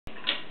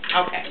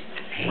Okay.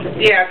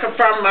 Yeah,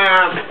 from,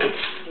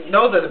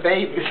 those are the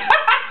babies.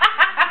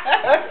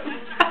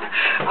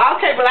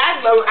 Okay, but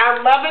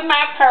I'm loving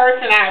my purse,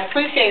 and I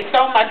appreciate it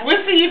so much.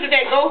 We'll see you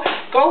today.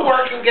 Go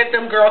work and get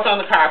them girls on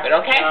the carpet,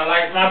 okay? I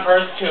like my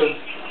purse, too.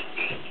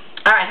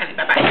 All right, honey,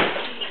 bye-bye.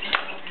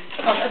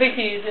 Oh, I think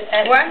he's...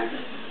 What?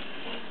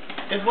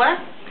 Is what?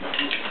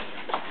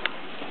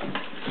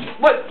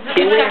 What?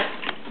 We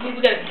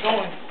got it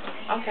going.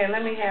 Okay,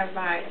 let me have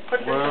my... Put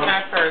this in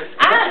my purse.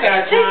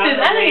 I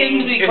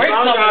didn't be great. As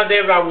long as y'all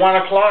there by 1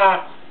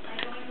 o'clock.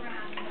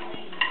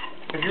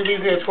 If you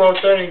leave here at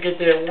 12:30 and get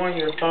there at 1,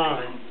 you're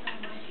fine.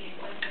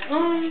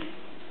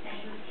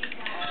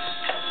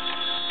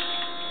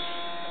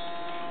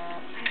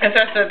 It's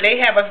just that they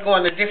have us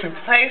going to different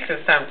places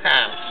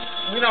sometimes.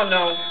 We don't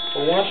know.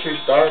 But once you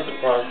start the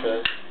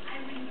process,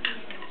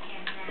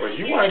 well,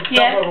 you want to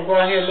go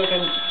out here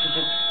looking.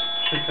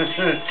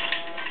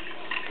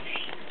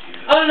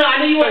 Oh no, I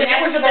know you want to we're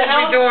ask supposed to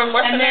be doing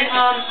what's and then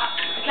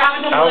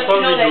Calvin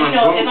told me to let you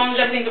know that as long as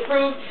everything's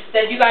approved,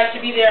 that you guys should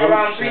be there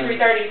around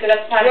 3:30 because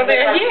that's the time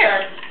they're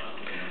here.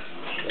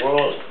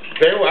 Well,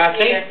 I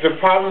think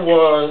the problem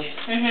was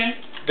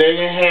they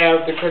didn't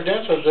have the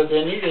credentials that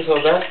they needed,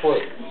 so that's what.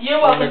 You're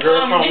welcome. When the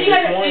girl called me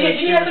this morning,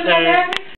 she was saying